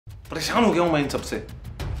परेशान हो गया हूं मैं इन सबसे।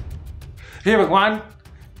 हे भगवान,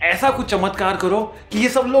 ऐसा कुछ चमत्कार करो कि ये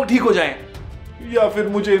सब लोग ठीक हो जाएं, या फिर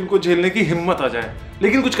मुझे इनको झेलने की हिम्मत आ जाए,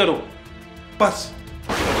 लेकिन कुछ करो बस।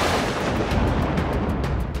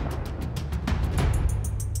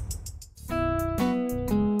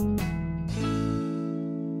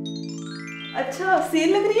 अच्छा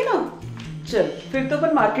सेल लग रही है ना, चल फिर तो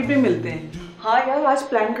अपन मार्केट में मिलते हैं। हाँ यार आज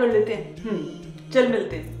प्लान कर लेते हैं। चल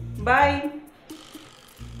मिलते हैं, बाय।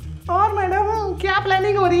 और मैडम क्या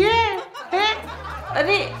प्लानिंग हो रही है?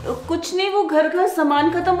 अरे कुछ नहीं, वो घर का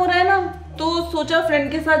सामान खत्म हो रहा है ना, तो सोचा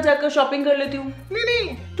फ्रेंड के साथ जाकर शॉपिंग कर लेती हूँ।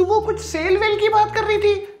 नहीं, तू वो कुछ सेल वेल की बात कर रही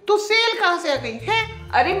थी, तो सेल कहाँ से आ गई है?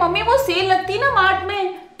 अरे मम्मी वो सेल लगती है ना मार्ट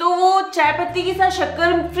में, तो वो चाय पत्ती के साथ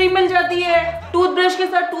शक्कर फ्री मिल जाती है, टूथब्रश के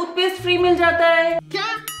साथ टूथपेस्ट फ्री मिल जाता है। क्या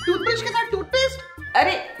टूथब्रश के साथ टूथपेस्ट?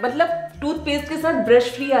 अरे मतलब टूथपेस्ट के साथ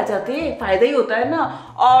ब्रश फ्री आ जाते हैं, फायदा ही होता है ना।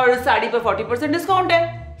 और साड़ी पर 40% डिस्काउंट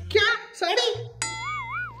है। क्या साड़ी?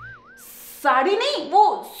 साड़ी नहीं, वो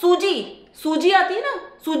सूजी आती है ना,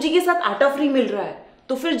 सूजी के साथ आटा फ्री मिल रहा है,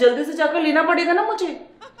 तो फिर जल्दी से जाकर लेना पड़ेगा ना मुझे।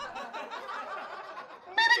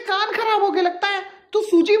 मेरे कान खराब हो गए लगता है, तू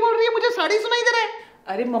सूजी बोल रही है, मुझे साड़ी सुनाई दे रहा है।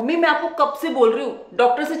 अरे मम्मी मैं आपको कब से बोल रही हूँ,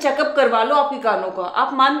 डॉक्टर से चेकअप करवा लो आपके कानों का,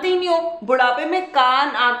 आप मानते ही नहीं हो। बुढ़ापे में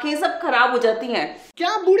कान आंखें सब खराब हो जाती हैं।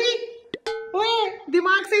 क्या बूढ़ी? ओए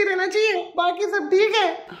दिमाग सही रहना चाहिए, बाकी सब ठीक है।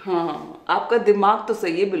 हाँ आपका दिमाग तो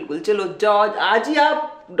सही है बिल्कुल। चलो जाओ, आज ही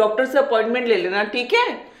आप डॉक्टर से अपॉइंटमेंट ले लेना, ठीक है?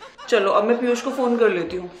 चलो अब मैं पीयूष को फोन कर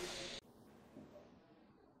लेती हूँ।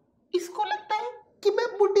 इसको लगता है कि मैं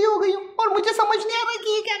बुढ़ी हो गई हूँ और मुझे समझ नहीं आ रहा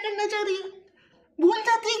कि ये क्या करना चाह रही है। भूल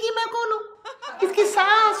जाती है कि मैं कौन हूँ, इसकी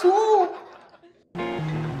सास हूँ।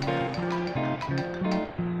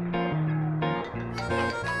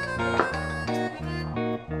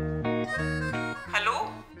 हेलो।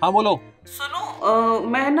 हाँ बोलो। सुनो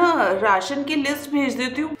मैं ना राशन की लिस्ट भेज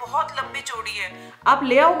देती हूँ, बहुत लंबी चौड़ी है, आप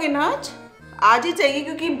ले आओगे ना? आज ही चाहिए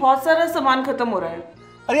क्योंकि बहुत सारा सामान खत्म हो रहा है।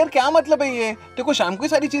 अरे यार क्या मतलब है ये, तेरे को शाम को ही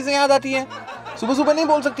सारी चीजें याद आती हैं, सुबह सुबह नहीं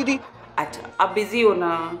बोल सकती थी? अच्छा आप बिजी हो ना?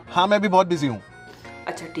 हाँ मैं भी बहुत बिजी हूँ।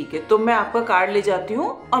 अच्छा ठीक है, तो मैं आपका कार्ड ले जाती हूँ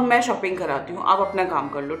और मैं शॉपिंग कराती हूँ, आप अपना काम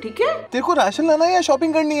कर लो, ठीक है? तेरे को राशन लाना है या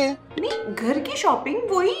शॉपिंग करनी है? नहीं घर की शॉपिंग,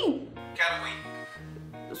 वही क्या कोई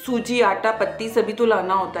सूजी आटा पत्ती सभी तो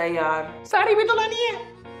लाना होता है यार। साड़ी भी तो लानी है।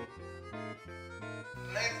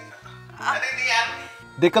 नहीं यार,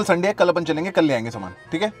 देख कल संडे है, कल अपन चलेंगे, कल ले आएंगे सामान,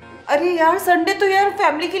 ठीक है? अरे यार संडे तो यार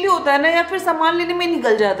फैमिली के लिए होता है ना यार, फिर सामान लेने में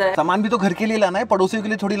निकल जाता है। सामान भी तो घर के लिए लाना है, पड़ोसियों के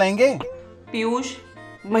लिए थोड़ी लाएंगे। पीयूष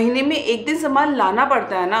महीने में एक दिन सामान लाना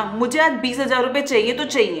पड़ता है ना, मुझे आज 20,000 रुपए चाहिए तो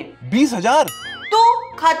चाहिए। 20,000?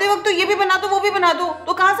 तो खाते वक्त तो ये भी बना दो वो भी बना दो,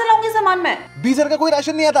 तो कहाँ से लाऊंगी सामान मैं? 20,000 का कोई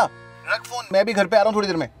राशन नहीं आता। रख फोन, मैं भी घर पे आ रहा हूँ, थोड़ी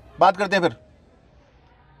देर में बात करते हैं फिर।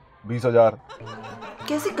 20,000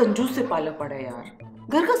 कैसे कंजूस से पाला पड़ा है यार,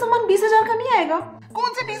 घर का सामान 20,000 का नहीं आएगा।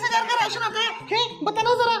 कौन से 20,000 का राशन आता है?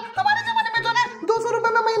 बताना जरा। हमारे जमाने में तो ना 200 रुपए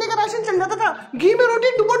में महीने का राशन चल जाता था, घी में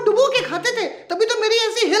रोटी डुबो डुबो के खाते थे, तभी तो मेरी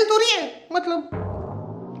ऐसी हेल्थ हो रही है। मतलब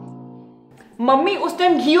मम्मी उस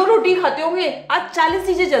टाइम घी और रोटी खाते होंगे, आज 40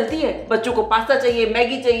 चीजें चलती है। बच्चों को पास्ता चाहिए,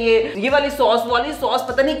 मैगी चाहिए, ये वाली सॉस वाली सॉस,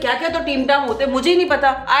 पता नहीं क्या क्या तो टीम टाम होते हैं, मुझे ही नहीं पता।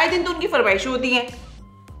 आए दिन तो उनकी फरमाइशें होती हैं।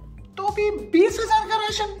 तो भी 20,000 का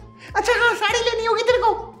राशन? अच्छा हाँ साड़ी लेनी होगी तेरे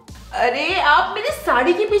को। अरे आप मेरी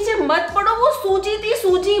साड़ी के पीछे मत पड़ो, वो सूजी थी,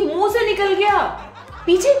 सूजी मुंह से निकल गया,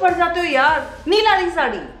 पीछे पड़ जाते हो यार। नहीं ला रही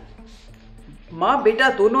साड़ी, माँ बेटा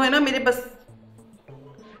दोनों है ना मेरे बस।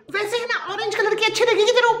 वैसे है ना ऑरेंज कलर की अच्छी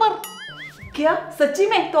लगेगी तेरे ऊपर। क्या सच्ची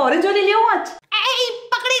में? तो ऑरेंज वाली ले आऊं आज?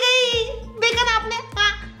 पकड़ी गई, देखा ना आपने?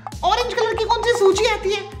 हाँ ऑरेंज कलर की कौन सी सूजी आती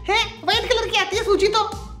है? व्हाइट कलर की आती है सूजी तो।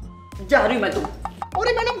 जा रही मैं तुम।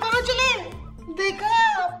 अरे मैडम कहाँ चले?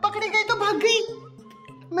 देखा पकड़ी गई तो भाग गई।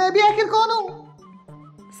 मैं भी आखिर कौन हूँ?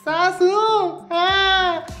 सासू।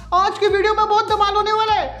 हाँ आज की वीडियो में बहुत धमाल होने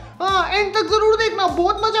वाला है, हाँ एंड तक जरूर देखना,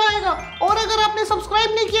 बहुत मजा आएगा। और अगर आपने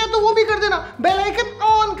सब्सक्राइब नहीं किया तो वो भी कर देना, बेल आइकन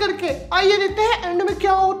ऑन करके। आइए देखते हैं एंड में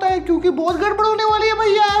क्या होता है, क्योंकि बहुत गड़बड़ होने वाली है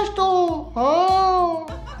भैया आज तो। हाँ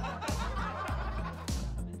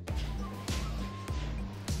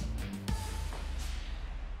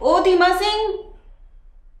ओ धीमा सिंह,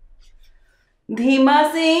 धीमा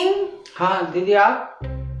सिंह। हाँ दीदी आप?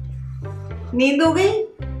 नींद हो गई?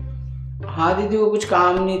 हाँ दीदी वो कुछ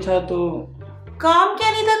काम नहीं था तो। काम क्या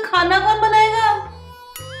नहीं था, खाना कौन बनाएगा?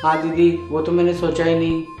 हाँ दीदी वो तो मैंने सोचा ही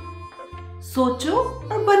नहीं। सोचो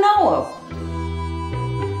और बनाओ अब।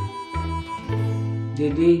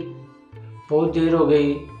 दीदी बहुत देर हो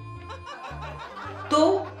गई। तो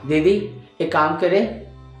दीदी एक काम करें,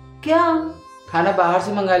 क्या? खाना बाहर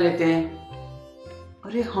से मंगा लेते हैं।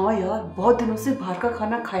 अरे हाँ यार, बहुत दिनों से बाहर का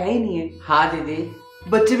खाना खाया ही नहीं है। हाँ दीदी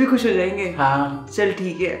बच्चे भी खुश हो जाएंगे। हाँ चल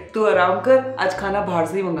ठीक है, तू आराम कर, आज खाना बाहर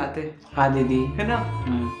से ही मंगाते हैं। हाँ दीदी। है ना?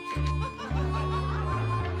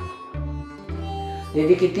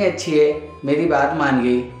 दीदी कितनी अच्छी है, मेरी बात मान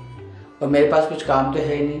गई और मेरे पास कुछ काम तो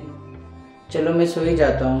है ही नहीं। चलो मैं सो ही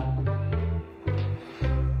जाता हूँ।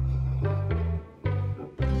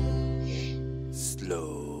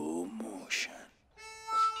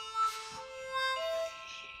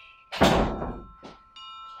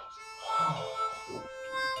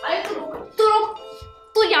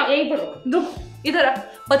 इधर आ,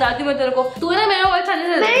 बताती हूँ मैं तेरे को। तूने मेरा मोबाइल छाने से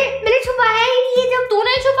मैंने छुपाया ही नहीं है। जब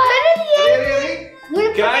तूने छुपाया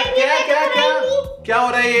क्या हो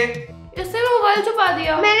रहा है ये? इससे मोबाइल छुपा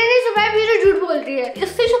दिया। मैंने नहीं छुपाया, पीयूष झूठ बोल रही है।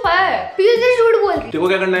 इससे छुपाया है। पीयूष ने झूठ बोल रही है। तेरे को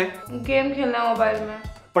क्या करना है? गेम खेलना है मोबाइल में।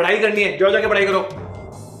 पढ़ाई करनी है, जाओ जाके पढ़ाई करो।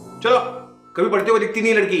 चलो, कभी पढ़ते हुए दिखती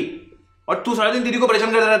नहीं लड़की, और तू सारा दिन दीदी को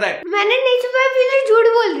परेशान करता रहता है। मैंने नहीं छुपाया, पीयूष झूठ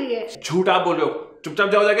बोल रही है। झूठ आप बोल रहे हो? चुपचाप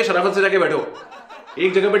जाओ, जाके शराफत से जाके बैठो।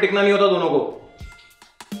 एक जगह पे टिकना नहीं होता दोनों को।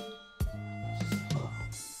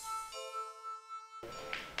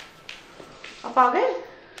 आप आ गए?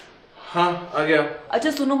 हाँ आ गया।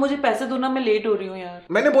 अच्छा सुनो, मुझे पैसे दो ना, मैं लेट हो रही हूँ यार।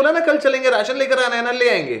 मैंने बोला ना कल चलेंगे, राशन लेकर आना है ना, ले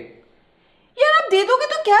आएंगे। यार आप दे दोगे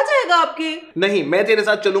तो क्या जाएगा आपके? नहीं, मैं तेरे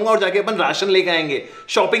साथ चलूंगा और जाके अपन राशन लेकर आएंगे।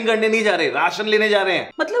 शॉपिंग करने नहीं जा रहे, राशन लेने जा रहे हैं।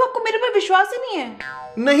 मतलब आपको मेरे पर विश्वास ही नहीं है?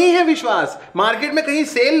 नहीं है विश्वास। मार्केट में कहीं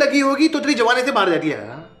सेल लगी होगी तो तेरी जवानी से बाहर जाती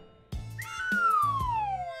है।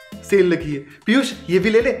 सेल लगी है पीयूष, ये भी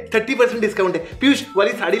ले ले, 30% डिस्काउंट है। पीयूष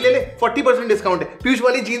वाली साड़ी ले ले, 40% डिस्काउंट है। पीयूष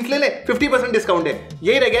वाली जीन्स ले ले, 50% डिस्काउंट है।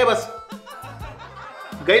 यही रह गया बस।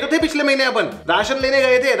 गए तो थे पिछले महीने अपन, राशन लेने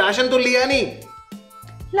गए थे, राशन तो लिया नहीं।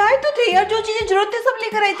 लाए तो थे यार, जो चीजें जरूरत थी सब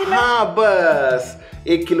लेकर आई थी मैं। हाँ बस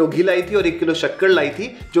 1 किलो घी लाई थी और 1 किलो शक्कर लाई थी,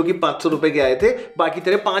 जो कि 500 रुपए के आए थे। बाकी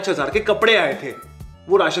तेरे 5000 के कपड़े आए थे,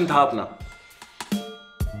 वो राशन था अपना।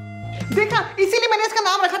 देखा, इसीलिए मैंने इसका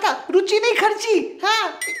नाम रखा था, रुचि नहीं खर्ची। हाँ,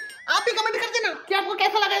 आप भी कमेंट कर देना कि आपको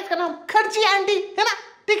कैसा लगा इसका नाम, खर्ची आंटी, है ना?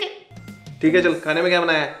 ठीक है, ठीक है। चल, खाने में क्या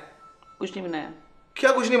बनाया है? कुछ नहीं बनाया।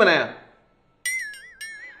 क्या कुछ नहीं बनाया?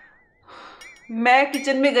 मैं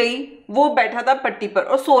किचन में गई, वो बैठा था पट्टी पर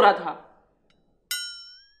और सो रहा था।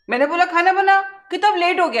 मैंने बोला खाना बना, कि तब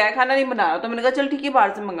लेट हो गया है, खाना नहीं बना रहा। तो मैंने कहा चल ठीक है,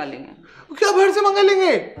 बाहर से मंगा लेंगे। क्या बाहर से मंगा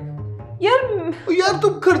लेंगे? यार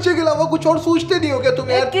तुम खर्चे के अलावा कुछ और सोचते नहीं हो क्या तुम?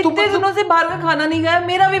 यार कितने दिनों से बाहर का खाना नहीं खाया,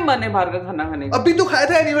 मेरा भी मन है बाहर का खाना खाने का। अभी तो खाया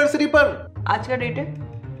था एनिवर्सरी पर। आज का डेट है,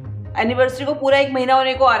 एनिवर्सरी को पूरा 1 महीना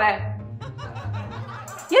होने को आ रहा है।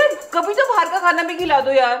 यार कभी तो बाहर का खाना भी खिला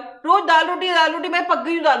दो यार। रोज दाल रोटी, मैं पक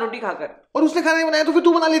गई हूँ दाल रोटी खाकर। और उसने खाना नहीं बनाया तो फिर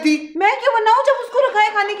तू बना लेती। मैं क्यों बनाऊं जब उसको रखा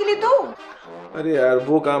है खाने के लिए? तो अरे यार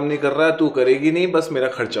वो काम नहीं कर रहा, तू करेगी नहीं, बस मेरा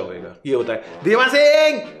खर्चा होएगा, ये होता है। धीमा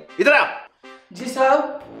सिंह इधर आ। जी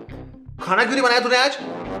साहब। खाना क्यों नहीं बनाया तूने आज?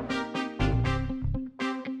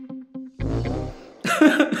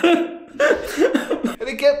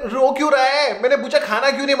 अरे क्या रो क्यों रहा है? मैंने पूछा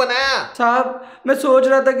खाना क्यों नहीं बनाया? साहब मैं सोच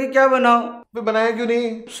रहा था कि क्या बनाऊं। फिर बनाया क्यों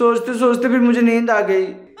नहीं? सोचते सोचते फिर मुझे नींद आ गई।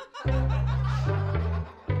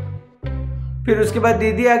 फिर उसके बाद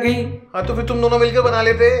दीदी आ गई। हाँ तो फिर तुम दोनों मिलकर बना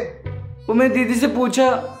लेते। वो मैंने दीदी से पूछा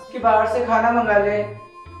कि बाहर से खाना मंगा ले,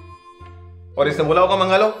 और इसने बोला होगा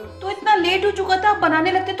मंगा लो। तो इतना लेट हो चुका था,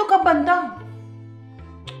 बनाने लगते तो कब बनता?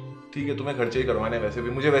 ठीक है, तुम्हें खर्चे ही करवाने, वैसे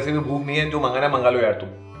भी मुझे वैसे भी भूख नहीं है, जो मंगाना है मंगा लो यार तुम।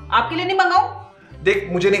 आपके लिए नहीं मंगाऊं? देख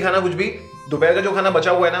मुझे नहीं खाना कुछ भी, दोपहर का जो खाना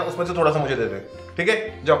बचा हुआ है ना उसमें से थोड़ा सा मुझे दे दे, ठीक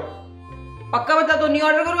है? जाओ। पक्का बता दो, नहीं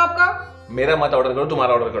ऑर्डर करूँ आपका? मेरा मत ऑर्डर करो,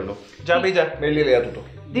 तुम्हारा ऑर्डर कर लो। जा भाई जा, मेरे लिए ले आ तू तो।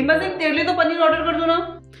 धीमा सिंह तेरे लिए तो पनीर ऑर्डर कर दो ना।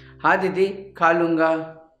 हाँ दीदी खा लूंगा।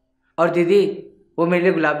 और दीदी वो मेरे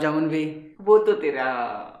लिए गुलाब जामुन भी। वो तो तेरा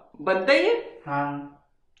बनता ही है। हाँ।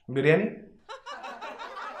 बिरयानी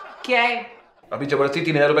क्या है? अभी जबरदस्ती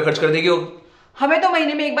 3000 रुपए खर्च कर देगी वो। हमें तो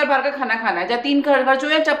महीने में एक बार बाहर का खाना खाना है, चाहे 3 खर्च हो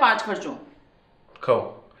या चाहे 5 खर्च हो। खाओ।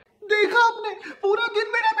 देखा आपने, पूरा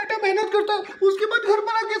दिन मेरा बेटा मेहनत करता है, उसके बाद घर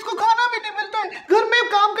पर आके इसको खाना भी नहीं मिलता है। घर में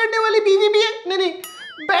काम करने वाली बीवी भी है, नहीं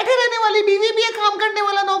बैठे रहने वाली बीवी भी है, काम करने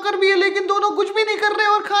वाला नौकर भी है, लेकिन दोनों कुछ भी नहीं कर रहे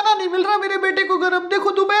और खाना नहीं मिल रहा मेरे बेटे को गरम।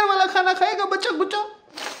 देखो दोपहर वाला खाना खाएगा बच्चा बुच्चा।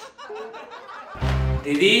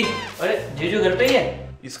 दीदी अरे जीजू घर पे ही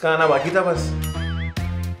है? इसका आना बाकी था बस।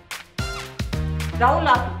 राहुल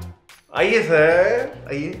आप आइए सर,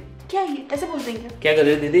 आइए। क्या ये ऐसे बोलते हैं क्या? क्या कर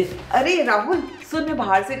रहे हो दीदी? अरे राहुल सुन, मैं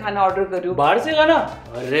बाहर से खाना ऑर्डर कर रही हूँ। बाहर से खाना?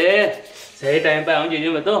 अरे सही टाइम पे आऊँ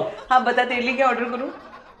जीजू मैं तो। हाँ बता तेरे लिए क्या ऑर्डर करूँ?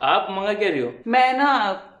 आप मंगा क्या रही हो? मैं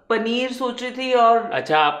ना पनीर सोच रही थी और।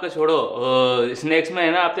 अच्छा आपका छोड़ो, स्नैक्स में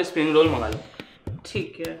है ना आपके स्प्रिंग रोल मंगा लो।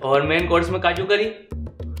 ठीक है। और मेन कोर्स में काजू करी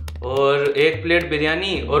और 1 प्लेट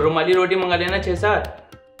बिरयानी और रुमाली रोटी मंगा लेना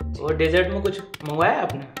 6-7। और डेजर्ट में कुछ मंगवाया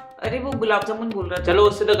आपने? अरे वो गुलाब जामुन बोल रहा था। चलो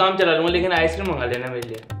उससे तो काम चला लूंगा, लेकिन आइसक्रीम मंगा लेना मेरे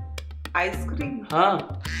लिए। आइसक्रीम?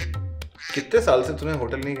 हाँ। कितने साल से तुम्हें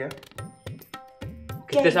होटल नहीं गया?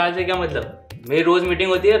 कितने साल से क्या मतलब? मेरी रोज मीटिंग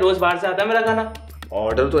होती है, रोज बाहर से आता है मेरा खाना।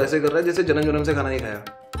 ऑर्डर तो ऐसे कर रहा है जैसे जन्म जन्म से खाना नहीं खाया।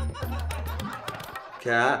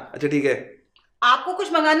 क्या? अच्छा ठीक है, आपको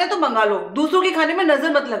कुछ मंगाना है तो मंगा लो, दूसरों के खाने में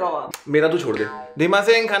नजर मत लगाओ आप। मेरा तो छोड़ दे। धीमा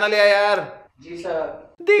से खाना ले आया यार। जी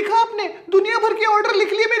सर। देखा आपने, दुनिया भर के ऑर्डर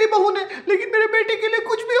लिख लिए मेरी बहू ने, लेकिन मेरे बेटे के लिए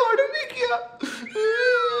कुछ भी ऑर्डर नहीं किया।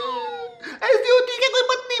 ऐसी होती है क्या कोई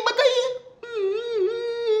पत्नी? बताइए।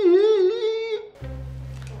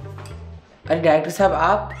 अरे डायरेक्टर साहब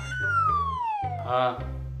आप? हाँ।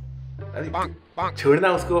 अरे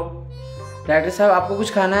छोड़ना उसको। डायरेक्टर साहब आपको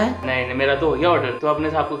कुछ खाना है? नहीं नहीं, मेरा तो हो गया ऑर्डर, तो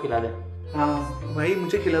अपने साहब को खिला दे। हाँ भाई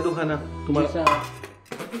मुझे खिला दो खाना तुम्हारा।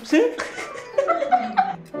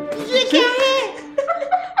 ये क्या है?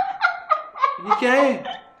 ये क्या है?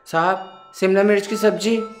 साहब शिमला मिर्च की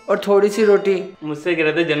सब्जी और थोड़ी सी रोटी। मुझसे कह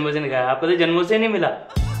रहे थे जन्मों से नहीं खाया, आपको तो जन्मों से नहीं मिला।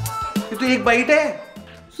 ये तो एक बाइट है।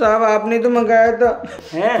 साहब आपने तो मंगाया था।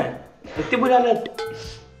 हैं? इतनी बुरी हालत?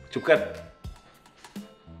 चुप कर।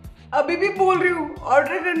 अभी भी बोल रही हूँ,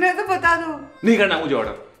 ऑर्डर करना है तो बता दो। नहीं करना मुझे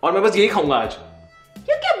ऑर्डर, और मैं बस यही खाऊंगा आज।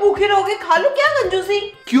 क्या भूखे रहोगे? खा लो, क्या कंजूसी।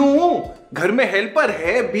 क्यों? घर में हेल्पर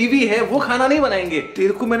है, बीवी है, वो खाना नहीं बनाएंगे?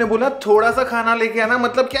 तेरे को मैंने बोला थोड़ा सा खाना लेके आना,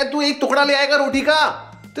 मतलब क्या तू एक टुकड़ा ले आएगा रोटी का?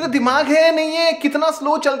 तेरा दिमाग है नहीं है? कितना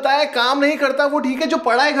स्लो चलता है, काम नहीं करता। वो ठीक है, जो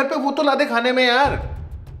पड़ा है घर पे वो तो ला दे खाने में यार।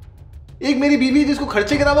 एक मेरी बीवी जिसको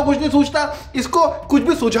खर्चे के अलावा कुछ नहीं सोचता, इसको कुछ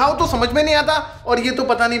भी सुझाव तो समझ में नहीं आता, और ये तो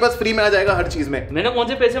पता नहीं बस फ्री में आ जाएगा हर चीज में। मैंने कौन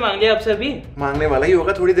से पैसे मांग लिए आपसे अभी? मांगने वाला ही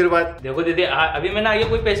होगा थोड़ी देर बाद। देखो दीदी, अभी मैंने आगे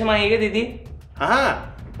कोई पैसे मांगेंगे दीदी? हाँ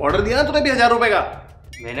ऑर्डर दिया ना तूने भी 1000 रुपए का।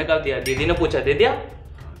 मैंने कब दिया? दीदी ने पूछा, दे दिया।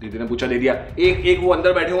 दीदी ने पूछा, दे दिया। एक वो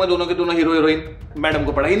अंदर बैठे हुए दोनों के दोनों हीरो हीरोइन, मैडम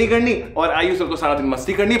को पढ़ाई नहीं करनी और आयुष सर को सारा दिन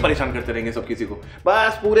मस्ती करनी, परेशान करते रहेंगे सब किसी को।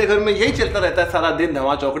 बस पूरे घर में यही चलता रहता है सारा दिन,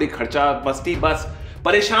 धमा चौकड़ी, खर्चा, मस्ती। बस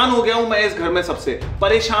परेशान हो गया हूं मैं इस घर में, सबसे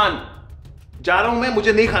परेशान। जा रहा हूं मैं,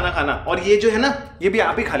 मुझे नहीं खाना। और ये जो है ना, ये भी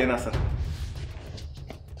आप ही खा लेना सर।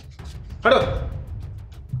 हटो।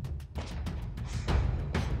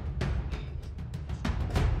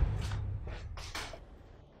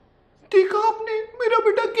 देखा आपने, मेरा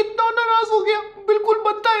बेटा कितना नाराज हो गया। बिल्कुल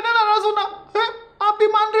बनता है ना नाराज होना, है? आप भी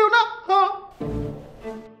मान रहे हो ना? हाँ।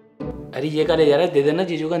 अरे ये क्या ले जा रहा है? दे देना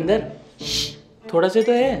जीजू के अंदर, थोड़ा से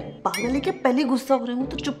तो है। पागल है क्या? पहले गुस्सा हो रहे हूँ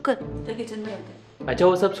तो चुप कर। चल किचन में आते हैं। अच्छा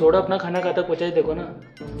वो सब छोड़ो, अपना खाना कहाँ तक पहुंचा है देखो ना।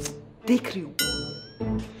 देख रही हूँ।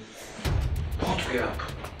 पहुंच गया।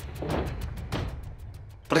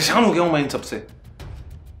 परेशान हो गया हूं मैं इन सबसे।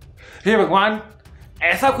 हे भगवान,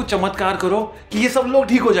 ऐसा कुछ चमत्कार करो कि ये सब लोग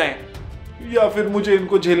ठीक हो जाएं, या फिर मुझे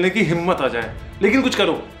इनको झेलने की हिम्मत आ जाए। लेकिन कुछ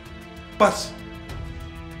करो बस।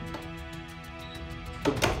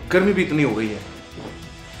 तो गर्मी भी इतनी हो गई है।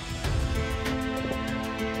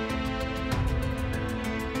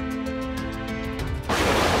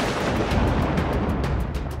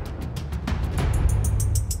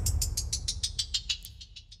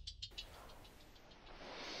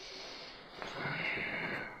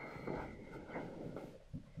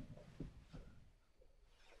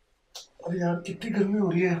 अरे यार कितनी गर्मी हो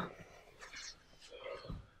रही है।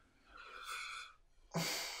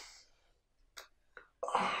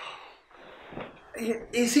 ये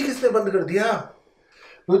एसी किसने बंद कर दिया?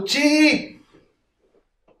 रुचि,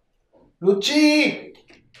 रुचि।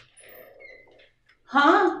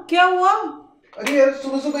 हाँ क्या हुआ? अरे यार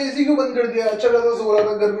सुबह सुबह एसी क्यों बंद कर दिया? अच्छा खासा सो रहा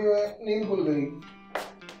था, गर्मी में नींद खुल गई।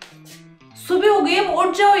 सुबह हो गई, अब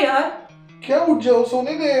उठ जाओ यार। क्या उठ जाओ,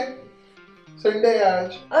 सोने दे, संडे है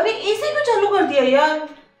आज। अरे एसी क्यों चालू कर दिया यार?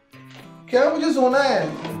 क्या मुझे सोना है?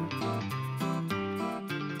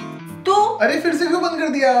 तो अरे फिर से क्यों बंद कर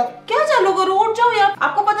दिया? क्या चालू करूं? उठ जाओ यार।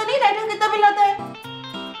 आपको पता नहीं लाइट कितना बिल आता है?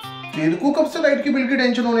 तेरे को कब से लाइट की बिल की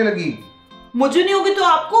टेंशन होने लगी? मुझे नहीं होगी तो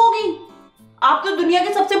आपको होगी। आप तो दुनिया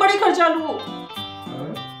के सबसे बड़े खर्चालू हो।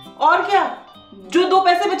 और क्या, जो 2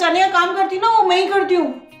 पैसे बचाने का काम करती ना वो मैं ही करती हूँ।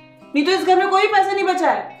 नहीं तो इस घर में कोई पैसा नहीं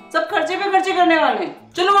बचा है, सब खर्चे पे खर्चे करने वाले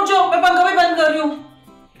हैं। चलो उठ जाओ, मैं पंखा भी बंद कर रही हूँ।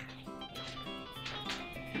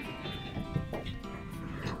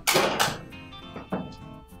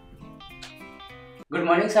 गुड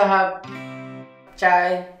मॉर्निंग साहब,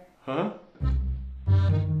 चाय। हाँ?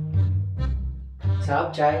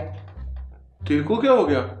 साहब चाय। तेरे को क्या हो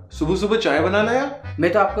गया? सुबह सुबह चाय बना लाया?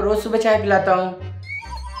 मैं तो आपको रोज सुबह चाय पिलाता हूँ।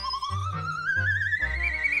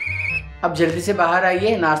 अब जल्दी से बाहर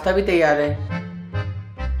आइए, नाश्ता भी तैयार है।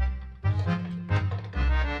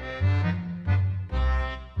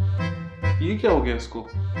 ये क्या हो गया इसको?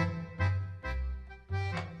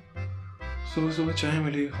 सुबह सुबह चाय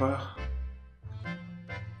मिली, वाह।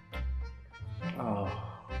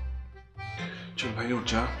 चल भाई उठ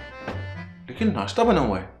जा। लेकिन नाश्ता बना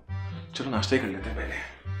हुआ है, चलो नाश्ता ही कर लेते हैं पहले।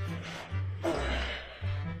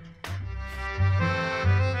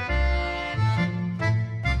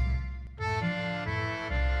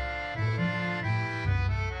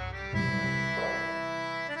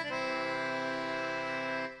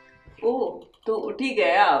 तो उठ ही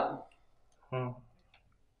गए आप? हाँ।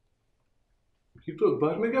 ये तो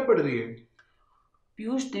अखबार में क्या पढ़ रही है?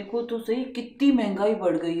 पीयूष देखो तो सही, कितनी महंगाई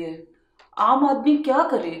बढ़ गई है। आम आदमी क्या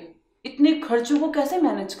करे, इतने खर्चों को कैसे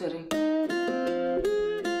मैनेज करे।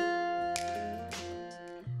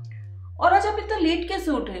 और आज आप इतना लेट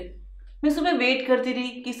कैसे उठे? मैं सुबह वेट करती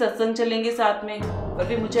रही कि सत्संग चलेंगे साथ में, पर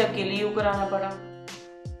फिर मुझे अकेले ही होकर आना पड़ा।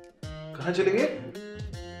 कहाँ चलेंगे?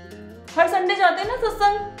 हर संडे जाते हैं ना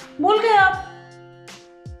सत्संग, भूल गए आप?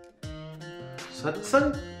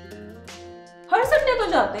 सत्संग? हर संडे तो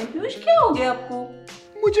जाते हैं पीयूष, क्या हो गया आपको?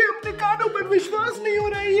 मुझे अपने कानों पर विश्वास नहीं हो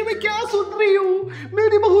रहा है, ये मैं क्या सुन रही हूँ।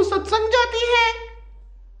 मेरी बहू सत्संग जाती है,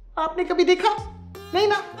 आपने कभी देखा? नहीं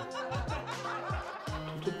ना।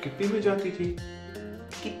 तो किट्टी में जाती थी।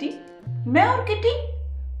 किट्टी? मैं और किट्टी?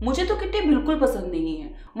 मुझे तो किट्टी बिल्कुल पसंद नहीं है।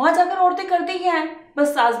 वहां जाकर औरतें करती क्या है?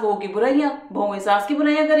 बस सास बहू की बुराइयां, बहुएं सास की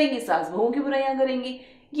बुराइयां करेंगी, सास बहू की बुराइयां करेंगी।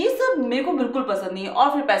 ये सब मेरे को बिल्कुल पसंद नहीं है,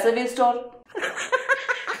 और फिर पैसा वेस्ट। और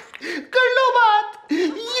कर लो बात,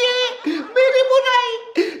 ये मेरी बुराई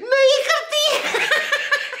नहीं करती।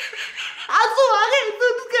 आंसू आ गए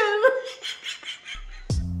सुनकर।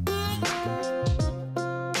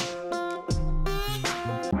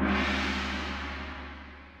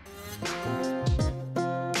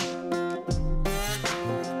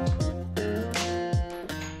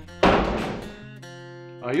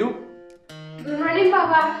 आयु, गुड मॉर्निंग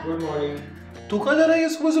पापा। Good morning. तू कहाँ जा रहा है ये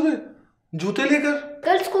सुबह सुबह जूते लेकर?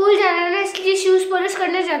 कल स्कूल जाना है ना, इसलिए शूज पॉलिश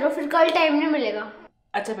करने जा रहा हूँ, फिर कल टाइम नहीं मिलेगा।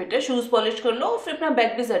 अच्छा बेटा, शूज पॉलिश कर लो और फिर अपना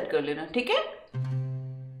बैग भी सेट कर लेना, ठीक है?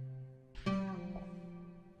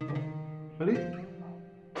 अरे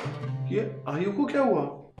ये आयु को क्या हुआ?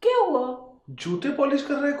 क्या हुआ? जूते पॉलिश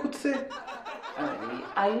कर रहा है खुद से। अरे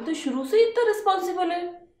आयु तो शुरू से इतना रिस्पॉन्सिबल है।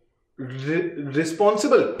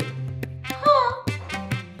 रिस्पॉन्सिबल? हाँ,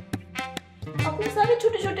 अपने सारे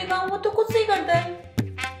छोटे छोटे काम वो तो खुद से ही करता है।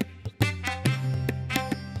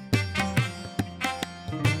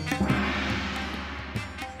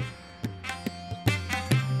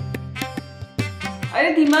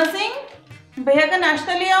 अरे धीमा सिंह, भैया का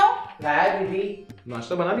नाश्ता ले आओ। लाया दीदी।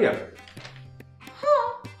 नाश्ता बना लिया?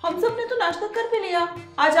 हाँ, हम सब ने तो नाश्ता कर भी लिया,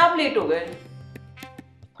 आज आप लेट हो गए।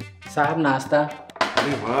 साहब नाश्ता।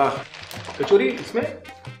 अरे वाह, कचौरी इसमें?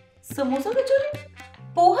 समोसा कचौरी?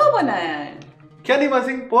 पोहा बनाया है। क्या नीमा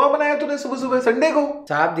सिंह, पोहा बनाया तूने सुबह सुबह संडे को?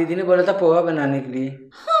 साहब दीदी ने बोला था पोहा बनाने के लिए।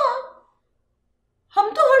 हाँ, हम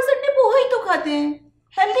तो हर संडे पोहा ही तो खाते हैं,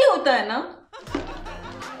 हेल्दी होता है ना।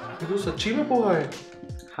 ये तो सच्ची में पोहा है।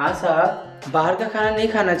 हाँ साहब, बाहर का खाना नहीं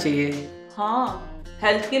खाना चाहिए। हाँ,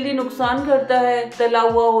 हेल्थ के लिए नुकसान करता है, तला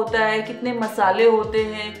हुआ होता है, कितने मसाले होते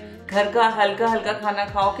हैं। घर का हल्का हल्का खाना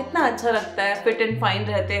खाओ, कितना अच्छा लगता है, फिट एंड फाइन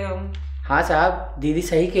रहते हैं हम। हाँ साहब, दीदी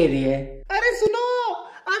सही कह रही है। अरे सुनो,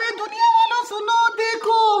 अरे दुनिया वालों सुनो,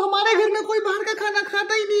 देखो हमारे घर में कोई बाहर का खाना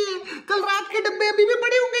खाता ही नहीं है। कल रात के डब्बे अभी भी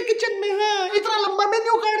पड़े होंगे किचन में। है इतना लंबा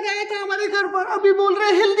मेन्यू कार्ड आया था हमारे घर पर, अभी बोल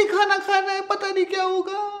रहे हेल्दी खाना खाना है, पता नहीं क्या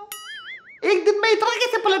होगा। एक दिन में इतना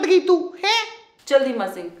कैसे पलट गई तू है? चल धीमा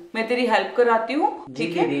सिंह, मैं तेरी हेल्प कराती हूँ,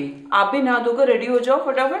 ठीक है? आप भी नहा धोकर रेडी हो जाओ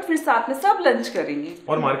फटाफट, फिर साथ में सब लंच करेंगे।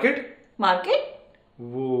 और मार्केट? मार्केट?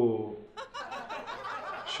 वो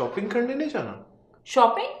शॉपिंग करने नहीं जाना?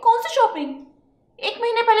 शॉपिंग? कौन सी शॉपिंग? 1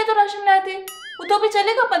 महीने पहले तो राशन लाए थे, वो तो अभी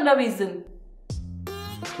चलेगा 15-20 दिन।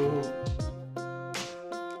 तो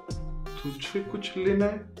तुझे कुछ लेना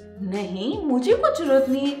है? नहीं, मुझे कुछ जरूरत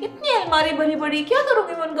नहीं है। इतनी अलमारी भरी पड़ी, क्या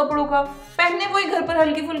करोगे मैं उन कपड़ों का? पहनने वही घर पर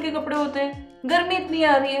हल्के फुल्के कपड़े होते हैं, गर्मी इतनी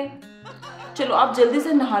आ रही है। चलो आप जल्दी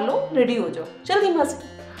से नहा लो, रेडी हो जाओ, चल धीमा से।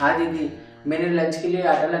 हाँ दीदी, मैंने लंच के लिए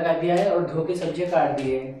आटा लगा दिया है और धो के सब्जी काट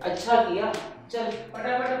दी है। अच्छा किया, चल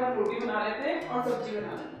फटाफट अपन रोटी बना लेते हैं और सब्जी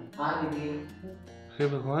बना लेते हैं। हाँ दीदी। हे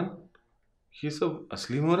भगवान, ये सब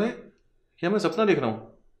असली में हो रहा है या मैं सपना देख रहा हूँ?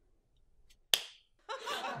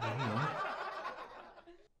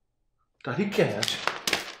 तारीख क्या है आज?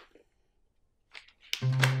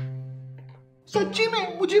 सच्ची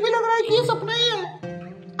में मुझे भी लग रहा है कि ये सपना ही है।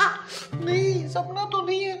 नहीं, सपना तो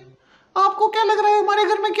नहीं है। आपको क्या लग रहा है हमारे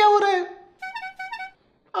घर में क्या हो रहा है?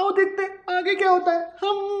 आओ देखते हैं आगे क्या होता है।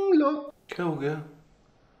 हम लोग क्या हो गया?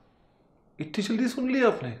 इतनी जल्दी सुन लिया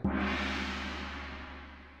आपने?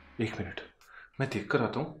 1 मिनट, मैं देख कर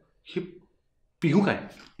आता हूँ। ये पीहू का है?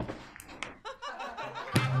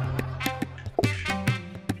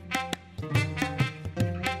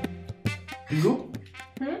 पीहू,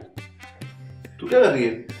 तू क्या कर रही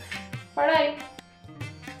है? पढ़ाई।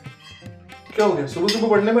 क्या हो गया? सुबह सुबह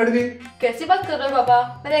पढ़ने बैठ गई? कैसी बात कर रहे हो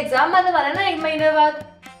पापा? मेरा एग्जाम आने वाला है ना 1 महीने बाद।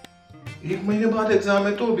 1 महीने बाद एग्जाम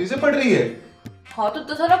है तो अभी से पढ़ रही है? हाँ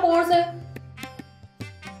तो सारा कोर्स है।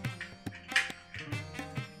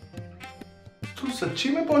 तू सच्ची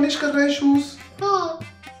में पॉलिश कर रहा है शूज? हाँ,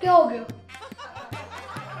 क्या हो गया?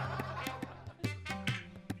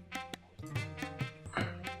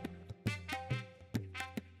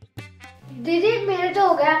 दीदी मेरे तो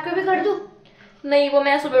हो गया, आपके भी कर दूं? नहीं, वो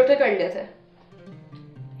मैं सुबह उठ के कर लिए थे।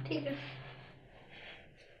 ठीक है।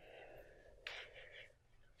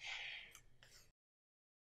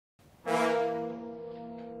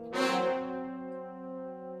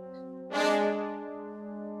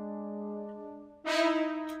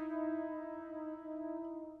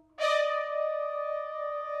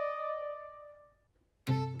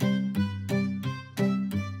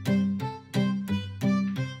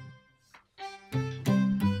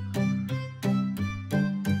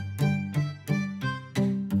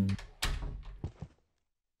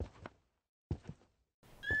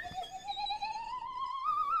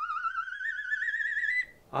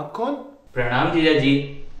 आप कौन? प्रणाम जीजा जी।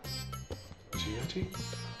 जिया जी?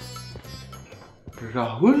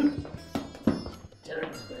 राहुल?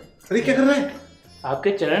 अरे क्या कर रहा है?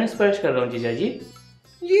 आपके चरण स्पर्श कर रहा हूँ जीजा जी।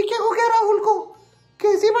 ये क्या हो गया राहुल को?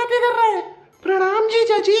 कैसी बातें कर रहा है? प्रणाम जी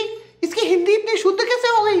चाची। इसकी हिंदी इतनी शुद्ध कैसे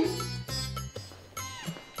हो गई?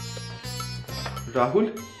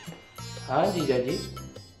 राहुल? हाँ जीजा जी।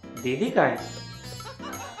 दीदी कहाँ है?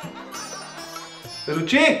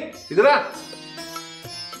 रुचि इधर आ।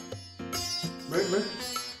 बैठ।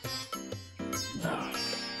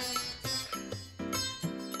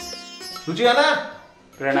 रुचि आना।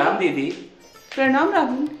 प्रणाम दीदी। प्रणाम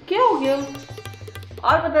राहुल, क्या हो गया?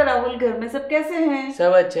 और बता राहुल, घर में सब कैसे हैं?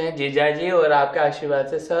 सब अच्छे हैं जीजा जी, और आपके आशीर्वाद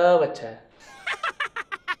से सब अच्छा है।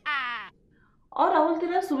 और राहुल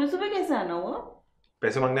तेरा सुबह सुबह कैसे आना हुआ?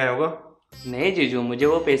 पैसे मांगने आया होगा? नहीं जीजू, मुझे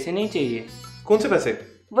वो पैसे नहीं चाहिए। कौन से पैसे?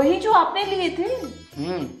 वही जो आपने लिए थे।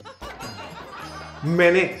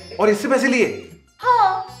 मैंने और इससे पैसे लिए?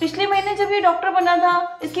 हाँ, पिछले महीने जब ये डॉक्टर बना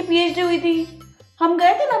था, इसकी पीएचडी हुई थी, हम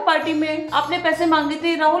गए थे ना पार्टी में, आपने पैसे मांगे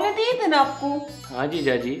थे, राहुल ने दिए थे ना आपको? हाँ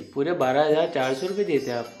जीजा जी, पूरे 12,400 रुपये दिए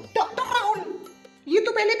थे आपको। डॉक्टर राहुल, ये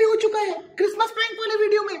तो पहले भी हो चुका है क्रिसमस प्रैंक वाले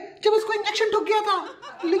वीडियो में, जब उसको इंजेक्शन ठुक गया था।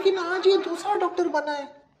 लेकिन आज ये दूसरा डॉक्टर बना है,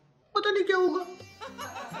 पता नहीं क्या होगा।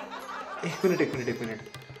 एक मिनट।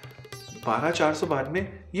 12,400 बाद में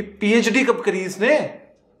ये पीएचडी कब करी इसने?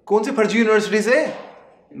 कौन सी फर्जी यूनिवर्सिटी से?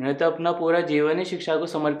 मैंने तो अपना पूरा जीवन ही शिक्षा को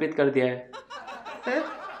समर्पित कर दिया है।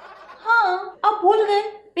 हाँ, आप भूल गए,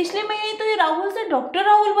 पिछले महीने तो ये राहुल से डॉक्टर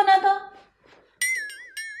राहुल बना था।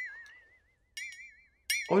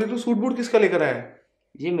 और ये तो सूट बूट किसका लेकर आया है?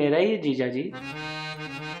 ये मेरा ही है जीजा जी।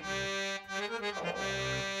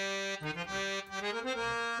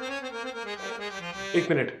 एक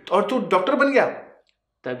मिनट, और तू डॉक्टर बन गया?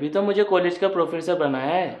 तभी तो मुझे कॉलेज का प्रोफेसर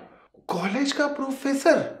बनाया है। कॉलेज का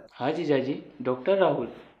प्रोफेसर? हाँ जीजा जी, डॉक्टर राहुल।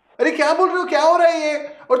 अरे क्या बोल रहे हो, क्या हो रहा है ये?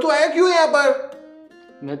 और तू आया क्यों है यहाँ पर?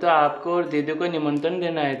 मैं तो आपको और दीदी को निमंत्रण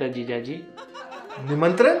देना आया था जीजा जी।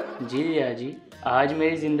 निमंत्रण? जी जीजा जी, आज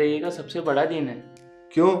मेरी जिंदगी का सबसे बड़ा दिन है।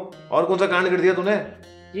 क्यों, और कौन सा कांड कर दिया तूने?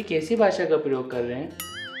 ये कैसी भाषा का प्रयोग कर रहे हैं?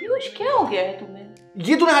 पीयूष, क्या हो गया है तुम्हें?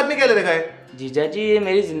 ये तूने हाथ में क्या ले रखा है? जीजा जी, ये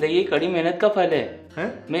मेरी जिंदगी की कड़ी मेहनत का फल है।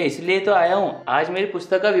 मैं इसलिए तो आया हूँ, आज मेरी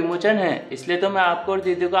पुस्तक का विमोचन है, इसलिए तो मैं आपको और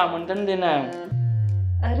दीदी को आमंत्रण देना आया हूँ।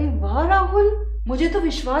 अरे वाह राहुल, मुझे तो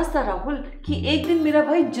विश्वास था राहुल कि एक दिन मेरा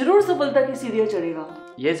भाई जरूर सफलता की सीढ़ियां चढ़ेगा।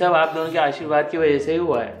 ये सब आप दोनों के आशीर्वाद की वजह से ही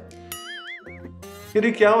हुआ है।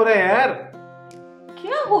 अरे क्या हो रहा है यार?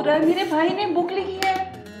 क्या हो रहा है? मेरे भाई ने बुक लिखी है।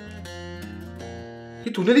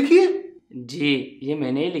 ये तूने लिखी है? जी, ये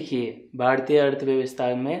मैंने ही लिखी है। भारतीय अर्थव्यवस्था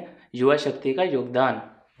में युवा शक्ति का योगदान।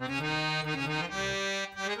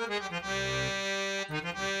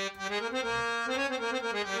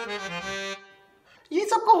 ये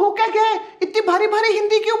सबको हो क्या गया है? इतनी भारी भारी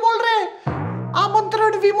हिंदी क्यों बोल रहे हैं?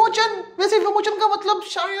 आमंत्रण, विमोचन। वैसे विमोचन का मतलब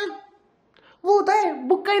शायद वो होता है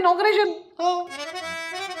बुक का इनॉग्रेशन। हाँ।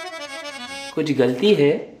 कुछ गलती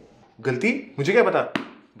है? गलती? मुझे क्या पता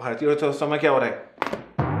भारतीय अर्थव्यवस्था में क्या हो रहा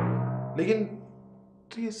है। लेकिन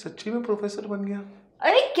तो ये सच्ची में प्रोफेसर बन गया।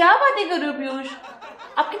 अरे क्या बातें कर रहे हो पीयूष?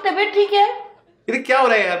 आपकी तबीयत ठीक है? अरे क्या हो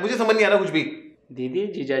रहा है यार, मुझे समझ नहीं आ रहा कुछ भी। दीदी,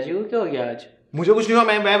 जीजाजी को क्या हो गया आज? मुझे कुछ नहीं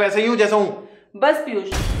हुआ, मैं वैसे ही हूँ जैसा हूँ। बस पीयूष,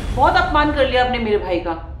 बहुत अपमान कर लिया आपने मेरे भाई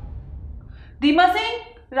का। दीमा सिंह,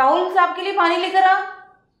 राहुल साहब के लिए पानी लेकर आ।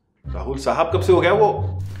 राहुल साहब कब से हो गया वो?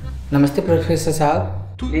 नमस्ते प्रोफेसर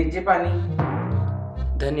साहब। तू लीजिए पानी।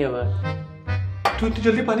 धन्यवाद। तू इतनी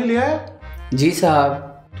जल्दी पानी ले आया? जी साहब।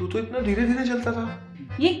 तू तो इतना धीरे धीरे चलता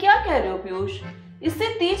था। ये क्या कह रहे हो पीयूष? इससे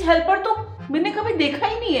तेज हेल्पर तो मैंने कभी देखा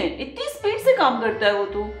ही नहीं है, इतनी स्पीड से काम करता है वो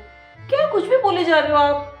तो। क्या कुछ भी बोले जा रहे हो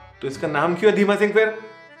आप? तो इसका नाम क्यों है धीमा सिंह फिर?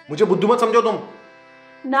 मुझे बुद्धू मत समझो तुम।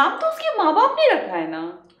 नाम तो उसके माँ बाप ने रखा है ना।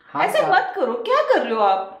 हाँ ऐसे मत करो, क्या कर रहे हो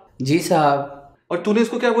आप? जी साहब। और तूने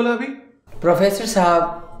इसको क्या बोला अभी? प्रोफेसर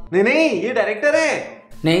साहब। नहीं नहीं, ये डायरेक्टर है।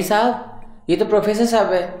 नहीं साहब, ये तो प्रोफेसर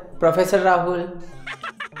साहब है, प्रोफेसर राहुल।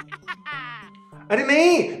 अरे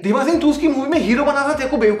नहीं धीमा सिंह, तू उसकी मूवी में हीरो बना था, तेरे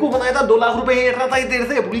को बेवकूफ बनाया था, 2 लाख रुपए ही रहा था तेरे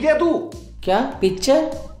से, भूल गया तू? क्या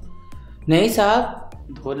पिक्चर? नहीं साहब।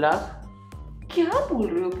 2 लाख? क्या बोल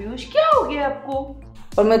रहे हो पीयूष, क्या हो गया आपको?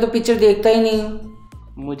 और मैं तो पिक्चर देखता ही नहीं हूँ।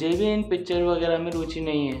 मुझे भी इन पिक्चर वगैरह में रुचि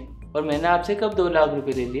नहीं है। और मैंने आपसे कब 2 लाख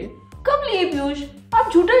रुपए ले लिए? कब लिए पीयूष?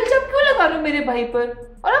 आप झूठा इल्जाम क्यों लगा रहे हो मेरे भाई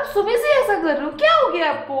पर? और आप सुबह से ऐसा कर रहे हो, क्या हो गया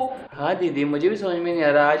आपको? हाँ दीदी, मुझे भी समझ में नहीं आ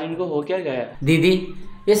रहा आज इनको हो क्या गया। दीदी,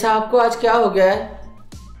 ये साहब को आज क्या हो गया है?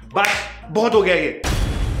 बस बहुत हो गया ये।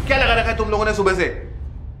 क्या लगा रखा है तुम लोगों ने सुबह से?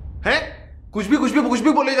 हैं? कुछ भी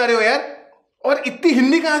बोले जा रहे हो यार। और इतनी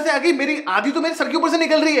हिंदी कहां से आ गई? मेरी आधी तो मेरे सर के ऊपर से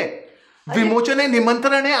निकल रही है। विमोचन है,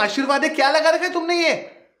 निमंत्रण है, आशीर्वाद है, क्या लगा रखा है तुमने ये?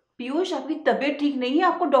 पीयूष, आपकी तबीयत ठीक नहीं है,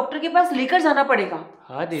 आपको डॉक्टर के पास लेकर जाना पड़ेगा।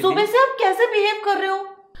 हाँ दीदी। सुबह से आप कैसे बिहेव कर रहे हो?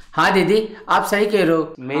 हाँ दीदी, आप सही कह रहे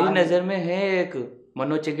हो। मेरी नजर में है एक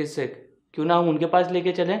मनोचिकित्सक, क्यों ना हम उनके पास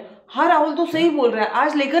लेके चलें? हाँ राहुल तो सही बोल रहा है,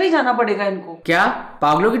 आज लेकर ही जाना पड़ेगा इनको। क्या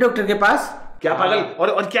पागलों की डॉक्टर के पास? क्या पागल?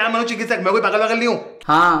 और क्या मनोचिकित्सक? मैं कोई पागल नहीं हूँ।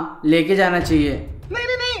 हाँ, लेके जाना चाहिए। नहीं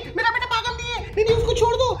नहीं नहीं, मेरा बेटा पागल नहीं है। नहीं नहीं, उसको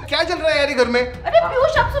छोड़ दो। क्या चल रहा है यार ये घर में? अरे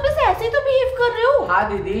पीयूष, आप सुबह से ऐसे ही तो बिहेव कर रहे हो। हाँ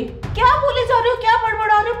दीदी। क्या बोले जा रहे हो, क्या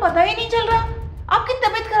बड़बड़ा रहे हो, पता ही नहीं चल रहा। आपकी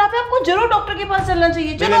तबीयत खराब है, आपको जरूर डॉक्टर के पास चलना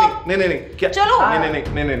चाहिए। चलो नहीं, क्या? चलो।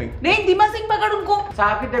 नहीं, धीमा सिंह पकड़ उनको।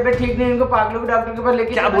 साहब की तबीयत ठीक नहीं, इनको पागलों के डॉक्टर के पास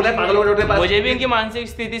लेके क्या बोला है पागलों के डॉक्टर के पास? मुझे भी इनकी मानसिक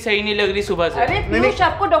स्थिति सही नहीं लग रही सुबह से। अरे पीयूष,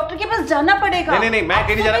 आपको डॉक्टर के पास जाना पड़ेगा। नहीं, मैं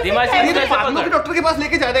कहीं नहीं जा रहा। दिमाग से अरे पागलों के डॉक्टर के पास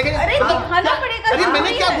लेके जा रहे हैं। अरे दिखाना पड़ेगा। अरे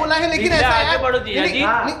मैंने क्या बोला है? लेकिन ऐसा आगे है। बढ़ो जीजा जी।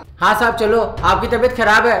 हाँ साहब, चलो, आपकी तबीयत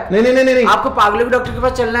खराब है। नहीं, आपको पागलों के डॉक्टर के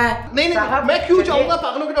पास चलना है। नहीं, मैं क्यों जाऊंगा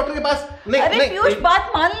पागलों के डॉक्टर के पास? अरे पीयूष,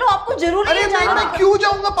 बात मान लो, आपको जरूर अरे मैं क्यों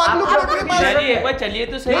जाऊंगा पागलों के डॉक्टर के पास? जीजा जी एक बार चलिए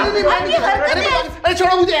तो सही। अरे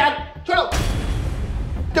छोड़ो मुझे यार, छोड़ो।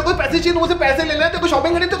 तेरे को पैसे चाहिए, मुझसे पैसे ले ले। तेरे को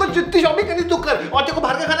शॉपिंग करनी, तेरे को जितनी शॉपिंग करनी तू कर, और तेरे को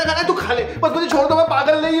बाहर का खाना खाना है तू खा ले। बस मुझे छोड़ दो, मैं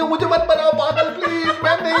पागल नहीं हूँ, मुझे मत बनाओ पागल प्लीज।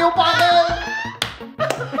 मैं नहीं हूँ पागल।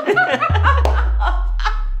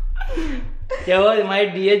 क्या हुआ हमारे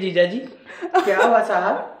डियर जीजा जी? क्या हुआ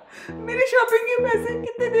साहब? मेरी शॉपिंग के पैसे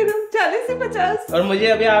कितने दे रहे हो? 40 से 50। और मुझे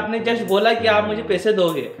अभी आपने जस्ट बोला कि आप मुझे पैसे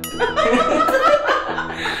दोगे।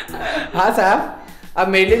 हाँ साहब, अब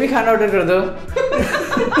मेरे लिए भी खाना ऑर्डर कर दो।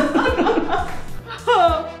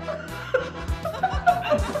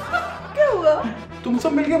 क्या हुआ? तुम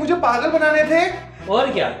सब मिलके मुझे पागल बनाने थे।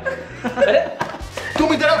 और क्या? अरे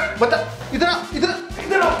तुम इधर आओ, बता, इधर आओ।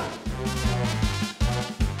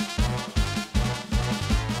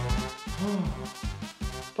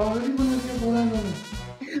 पागल ही बना दिया पूरा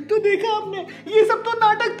इन्होंने। तो देखा आपने, ये सब तो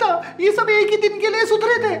नाटक था। ये सब एक ही दिन के लिए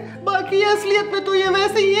सुधरे थे, बाकी असलियत में तो ये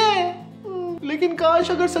वैसे ही है। लेकिन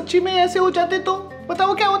काश अगर सच्ची में ऐसे हो जाते तो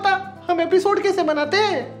बताओ क्या होता? हम एपिसोड कैसे बनाते?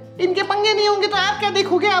 इनके पंगे नहीं होंगे तो आप क्या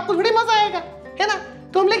देखोगे? आपको थोड़ी मजा आएगा, है ना?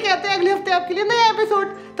 तो हम लेके आते हैं अगले हफ्ते आपके लिए नया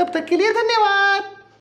एपिसोड। तब तक के लिए धन्यवाद।